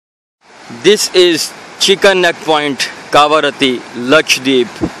This is Chicken Neck Point, Kavaratti, Lakshadweep,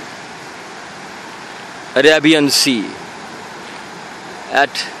 Arabian Sea at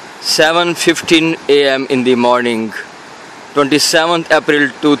 7:15 AM in the morning, 27th April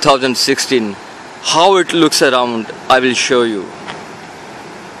 2016. How it looks around, I will show you.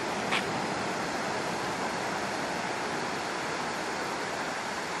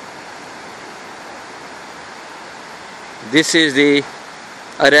 This is the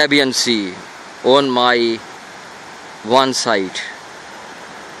Arabian Sea on my one side.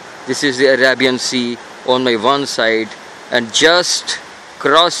 This is the Arabian Sea on my one side, and just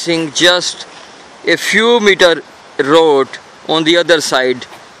crossing just a few meter road on the other side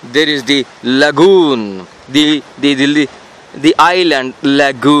there is the lagoon, the island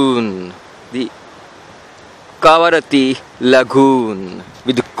lagoon, the Kavaratti lagoon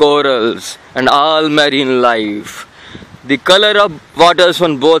with corals and all marine life. The color of waters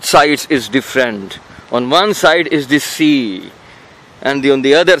on both sides is different. On one side is the sea, and on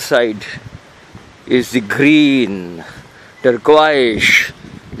the other side is the green, turquoise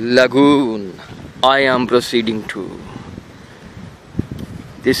lagoon I am proceeding to.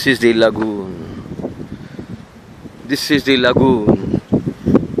 This is the lagoon. This is the lagoon.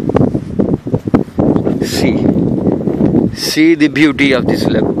 See the beauty of this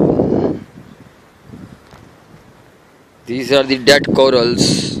lagoon. These are the dead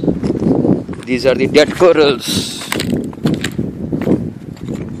corals. These are the dead corals.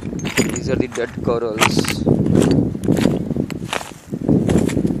 These are the dead corals.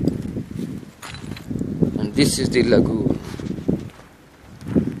 And this is the lagoon.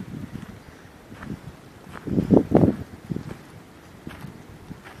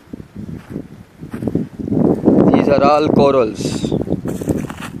 These are all corals.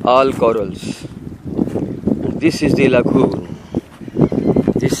 All corals. This is the lagoon.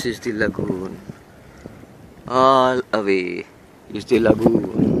 This is the lagoon. All away is the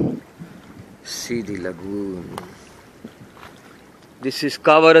lagoon. See the lagoon. This is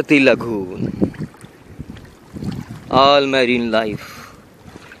Kavaratti lagoon. All marine life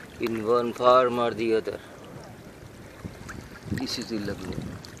in one farm or the other. This is the lagoon.